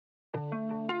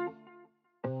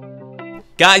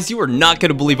Guys, you are not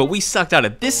gonna believe what we sucked out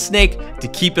of this snake to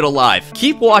keep it alive.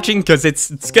 Keep watching because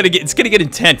it's gonna get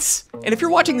intense. And if you're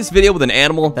watching this video with an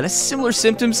animal that has similar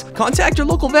symptoms, contact your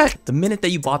local vet. The minute that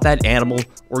you bought that animal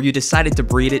or you decided to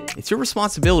breed it, it's your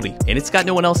responsibility, and it's got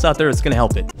no one else out there that's gonna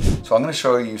help it. So I'm gonna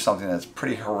show you something that's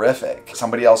pretty horrific.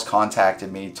 Somebody else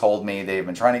contacted me, told me they've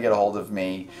been trying to get a hold of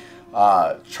me,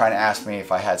 trying to ask me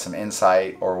if I had some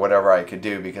insight or whatever I could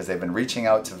do, because they've been reaching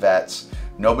out to vets.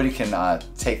 Nobody can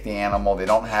take the animal. They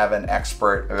don't have an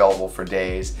expert available for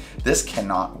days. This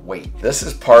cannot wait. This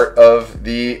is part of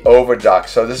the oviduct.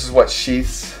 So this is what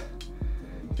sheaths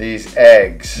these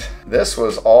eggs. This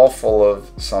was all full of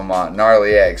some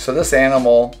gnarly eggs. So this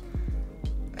animal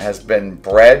has been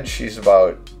bred. She's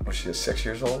about, she is 6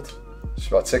 years old? She's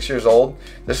about 6 years old.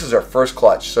 This is her first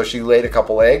clutch. So she laid a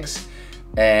couple eggs,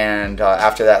 and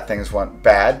after that things went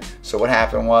bad. So what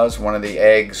happened was one of the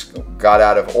eggs got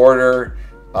out of order.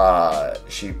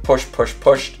 She pushed,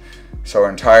 so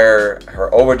her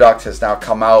oviduct has now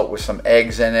come out with some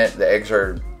eggs in it. The eggs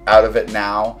are out of it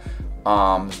now.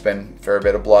 There's been a fair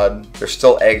bit of blood. There's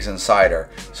still eggs inside her.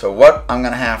 So what I'm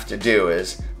gonna have to do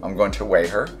is I'm going to weigh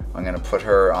her. I'm gonna put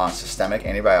her on systemic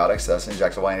antibiotics. That's an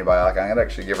injectable antibiotic. I'm gonna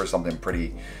actually give her something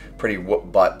pretty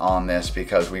whoop butt on this,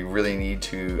 because we really need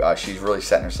to, she's really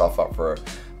setting herself up for a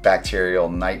bacterial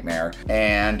nightmare.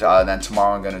 And then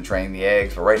tomorrow I'm gonna drain the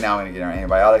eggs, but right now I'm gonna get her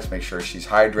antibiotics, make sure she's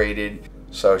hydrated.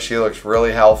 So she looks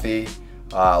really healthy,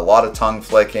 a lot of tongue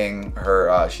flicking.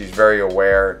 She's very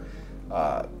aware.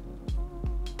 Her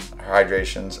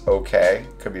hydration's okay,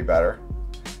 could be better.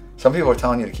 Some people are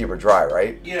telling you to keep her dry,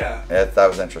 right? Yeah. That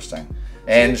was interesting.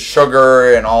 And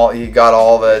sugar and all, you got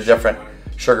all the different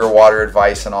sugar water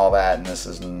advice and all that, and this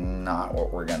is not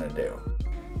what we're gonna do.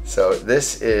 So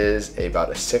this is about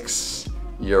a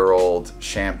 6-year-old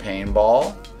champagne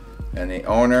ball, and the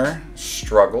owner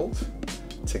struggled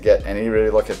to get anybody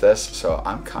to look at this, so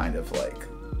I'm kind of like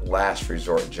last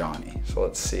resort Johnny. So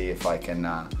let's see if I can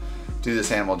do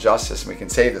this animal justice, and we can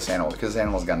save this animal, because this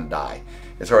animal's gonna die.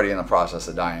 It's already in the process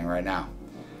of dying right now.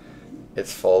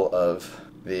 It's full of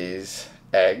these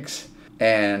eggs,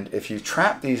 and if you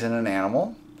trap these in an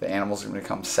animal, the animal's going to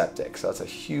become septic. So that's a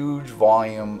huge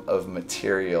volume of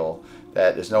material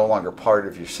that is no longer part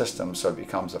of your system, so it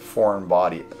becomes a foreign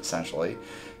body essentially.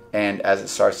 And as it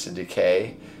starts to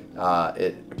decay,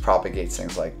 it propagates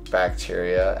things like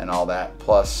bacteria and all that.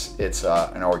 Plus it's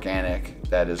an organic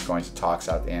that is going to tox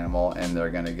out the animal, and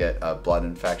they're going to get a blood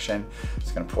infection.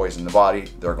 It's going to poison the body.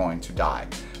 They're going to die.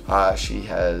 She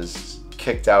has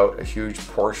kicked out a huge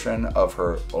portion of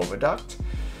her oviduct.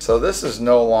 So this is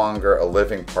no longer a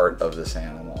living part of this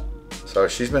animal. So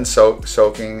she's been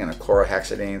soaking in a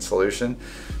chlorhexidine solution.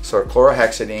 So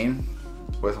chlorhexidine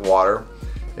with water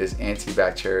is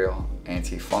antibacterial,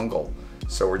 antifungal.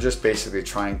 So we're just basically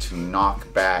trying to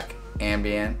knock back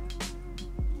ambient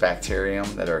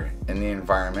bacterium that are in the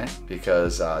environment,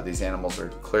 because these animals are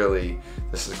clearly,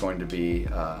 this is going to be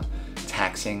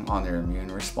taxing on their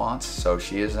immune response. So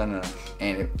she is in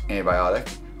an antibiotic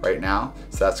right now,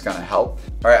 so that's going to help.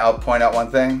 All right, I'll point out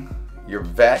one thing. Your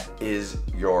vet is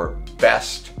your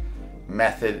best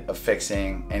method of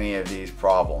fixing any of these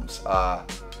problems. I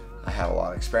have a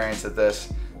lot of experience at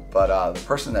this, but the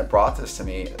person that brought this to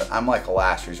me, I'm like a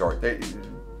last resort.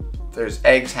 There's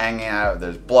eggs hanging out,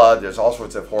 there's blood, there's all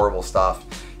sorts of horrible stuff.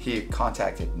 He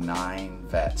contacted 9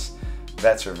 vets.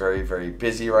 Vets are very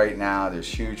busy right now. There's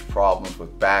huge problems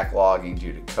with backlogging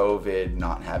due to COVID,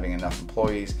 not having enough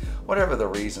employees, whatever the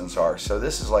reasons are. So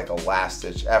this is like a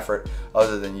last-ditch effort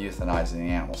other than euthanizing the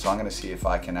animal. So I'm gonna see if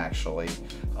I can actually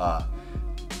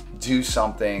do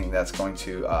something that's going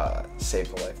to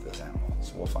save the life of this animal.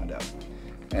 So we'll find out.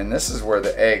 And this is where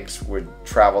the eggs would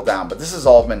travel down, but this has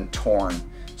all been torn.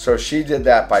 So she did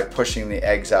that by pushing the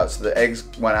eggs out. So the eggs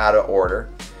went out of order.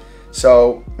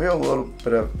 So we have a little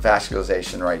bit of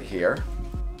vascularization right here.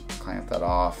 Clamp that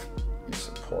off, you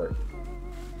support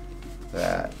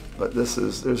that. But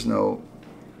there's no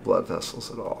blood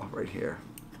vessels at all right here.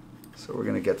 So we're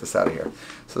gonna get this out of here.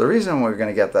 So the reason we're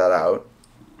gonna get that out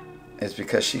is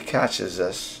because she catches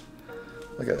this.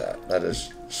 Look at that, that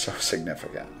is so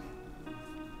significant.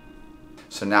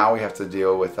 So now we have to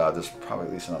deal with, there's probably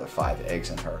at least another 5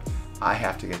 eggs in her. I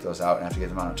have to get those out and have to get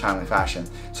them out in a timely fashion.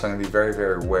 So I'm gonna be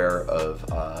very aware of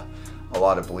a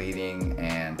lot of bleeding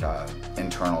and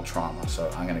internal trauma. So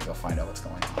I'm gonna go find out what's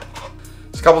going on.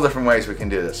 There's a couple different ways we can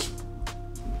do this.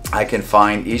 I can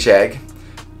find each egg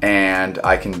and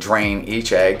I can drain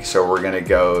each egg. So we're gonna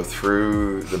go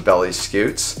through the belly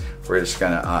scutes. We're just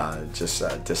gonna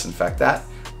disinfect that.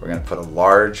 We're gonna put a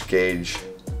large gauge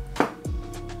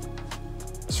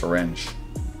syringe.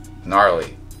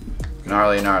 Gnarly.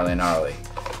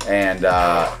 And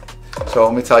so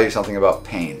let me tell you something about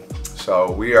pain.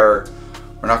 So we're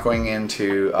not going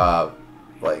into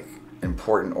like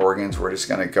important organs. We're just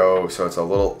gonna go, so it's a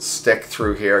little stick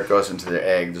through here, it goes into the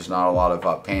egg. There's not a lot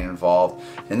of pain involved.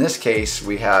 In this case,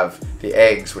 we have the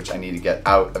eggs, which I need to get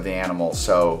out of the animal.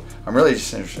 So I'm really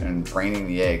just interested in draining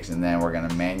the eggs, and then we're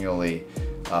gonna manually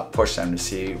push them to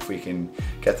see if we can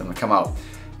get them to come out.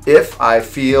 If I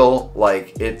feel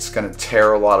like it's gonna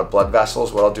tear a lot of blood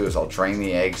vessels, what I'll do is I'll drain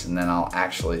the eggs, and then I'll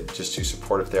actually just do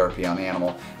supportive therapy on the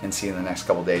animal and see in the next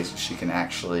couple days if she can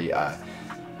actually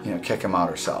you know, kick them out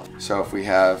herself. So if we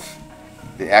have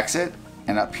the exit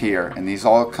and up here, and these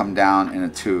all come down in a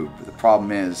tube. The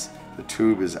problem is the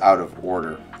tube is out of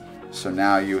order. So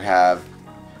now you have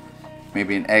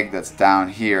maybe an egg that's down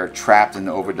here trapped in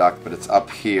the oviduct, but it's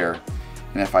up here.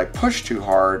 And if I push too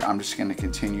hard, I'm just gonna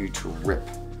continue to rip.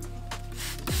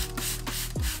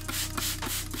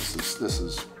 This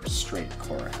is straight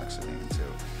chlorhexidine too.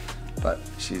 But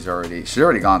she's already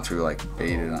gone through like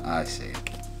beta, I see.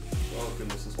 Oh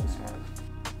goodness, this was smart.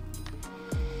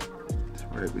 It's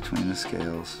right between the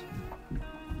scales.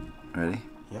 Ready?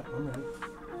 Yep, I'm ready.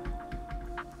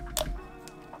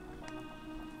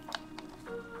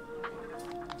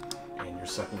 And you're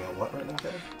sucking out what right now,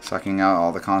 Kevin? Sucking out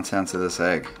all the contents of this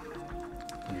egg.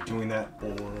 And you're doing that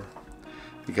for?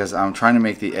 Because I'm trying to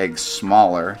make the egg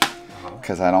smaller,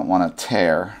 because I don't want to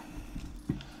tear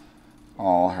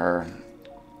all her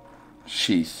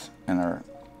sheath in her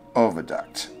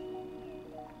oviduct.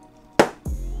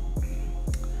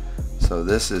 So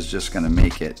this is just going to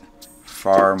make it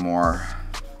far more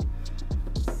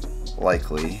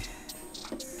likely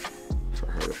for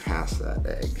her to pass that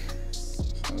egg.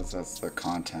 So that's the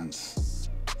contents.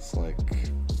 It's like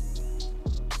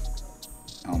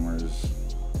Elmer's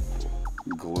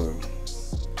glue.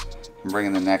 I'm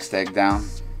bringing the next egg down.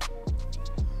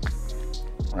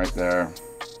 Right there.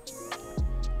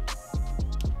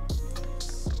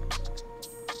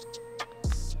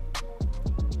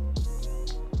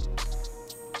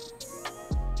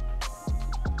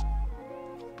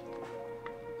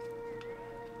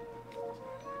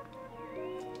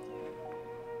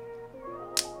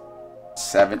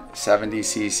 Seven, 70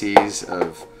 cc's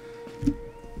of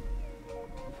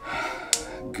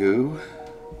goo.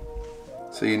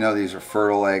 So you know these are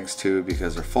fertile eggs too,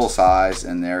 because they're full size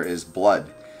and there is blood.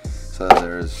 So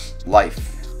there's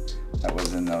life that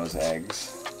was in those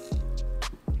eggs.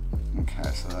 Okay,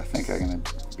 so I think I'm gonna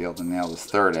be able to nail this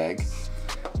third egg.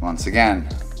 Once again,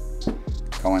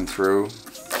 going through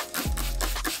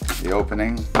the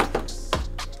opening.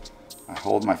 I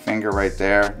hold my finger right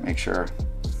there, make sure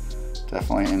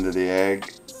definitely into the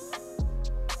egg.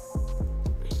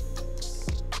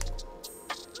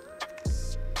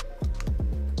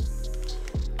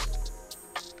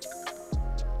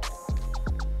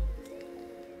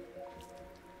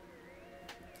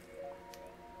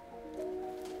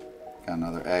 Got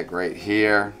another egg right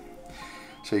here.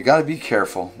 So you got to be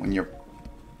careful when you're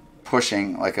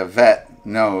pushing. Like a vet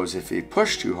knows if they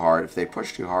push too hard,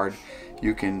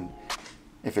 you can,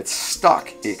 if it's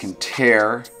stuck, it can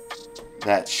tear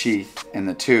that sheath in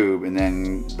the tube, and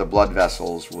then the blood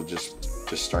vessels will just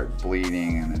start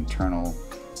bleeding and internal,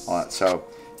 all that. So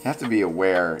you have to be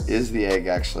aware, is the egg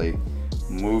actually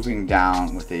moving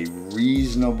down with a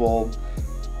reasonable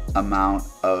amount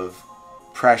of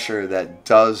pressure that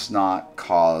does not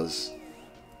cause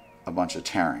a bunch of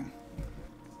tearing.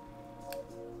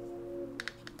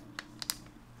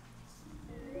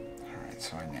 All right,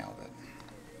 so I nailed it.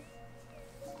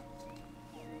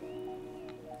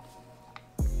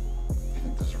 I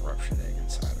think there's a ruptured egg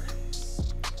inside her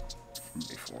from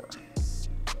before.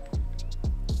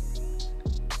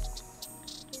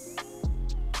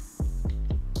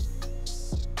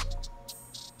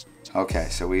 Okay,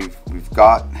 so we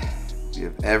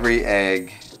have every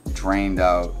egg drained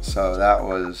out. So that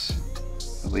was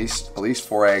at least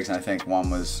 4 eggs, and I think one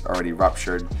was already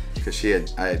ruptured because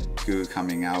I had goo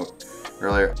coming out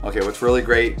earlier. Okay, what's really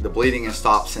great, the bleeding has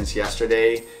stopped since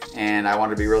yesterday, and I want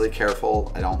to be really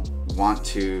careful. I don't want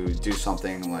to do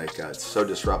something like it's so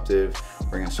disruptive.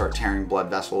 We're gonna start tearing blood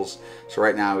vessels. So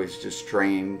right now we've just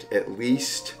drained at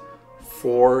least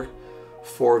four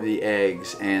of the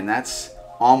eggs, and that's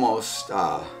almost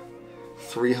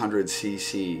 300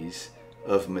 cc's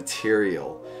of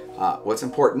material. What's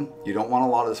important, you don't want a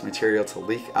lot of this material to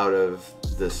leak out of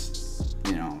this,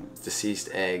 deceased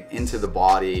egg into the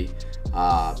body,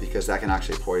 because that can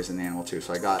actually poison the animal too.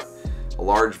 So I got a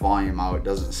large volume out. It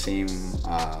doesn't seem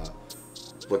to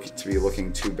be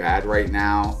looking too bad right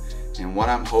now. And what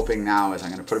I'm hoping now is I'm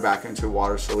going to put it back into a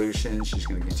water solution. She's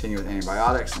going to continue with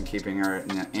antibiotics. I'm keeping her in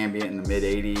the ambient in the mid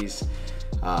 80s.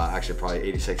 actually probably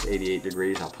 86, 88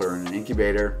 degrees. I'll put her in an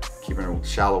incubator, keep her in a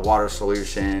shallow water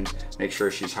solution, make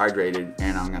sure she's hydrated,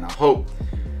 and I'm gonna hope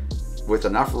with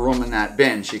enough room in that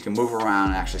bin, she can move around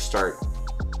and actually start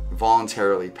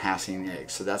voluntarily passing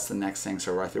eggs. So that's the next thing.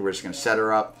 So right there, we're just gonna set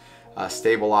her up,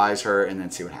 stabilize her, and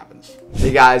then see what happens.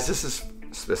 Hey guys, this is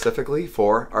specifically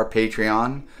for our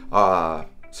Patreon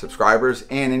subscribers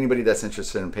and anybody that's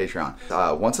interested in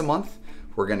Patreon. Once a month,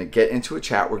 we're gonna get into a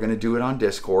chat. We're gonna do it on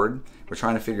Discord. We're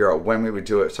trying to figure out when we would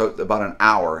do it. So about an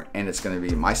hour, and it's gonna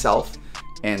be myself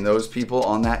and those people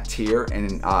on that tier,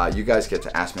 and you guys get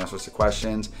to ask me all sorts of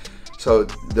questions. So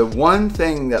the one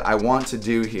thing that I want to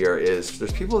do here is,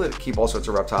 there's people that keep all sorts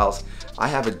of reptiles. I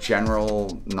have a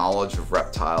general knowledge of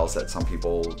reptiles that some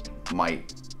people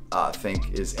might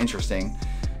think is interesting.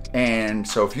 And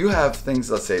so if you have things,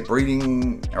 let's say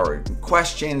breeding or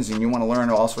questions, and you want to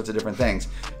learn all sorts of different things,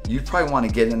 you probably want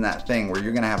to get in that thing where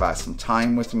you're going to have some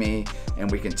time with me and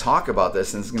we can talk about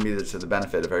this, and it's going to be to the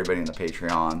benefit of everybody in the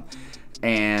Patreon.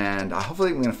 And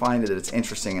hopefully we're going to find that it's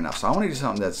interesting enough. So I want to do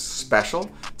something that's special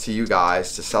to you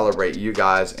guys, to celebrate you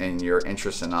guys and your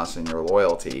interest in us and your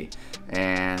loyalty.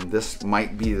 And this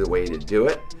might be the way to do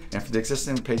it. And for the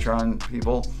existing Patreon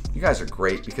people, you guys are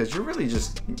great, because you're really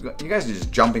just, you guys are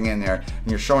just jumping in there and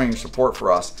you're showing your support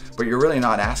for us, but you're really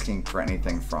not asking for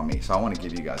anything from me. So I want to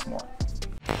give you guys more.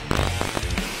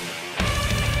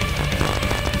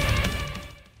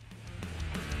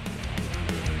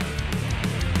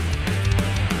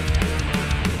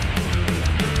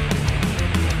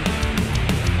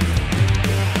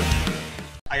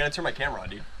 I gotta turn my camera on,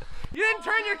 dude. You didn't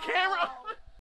turn your camera on!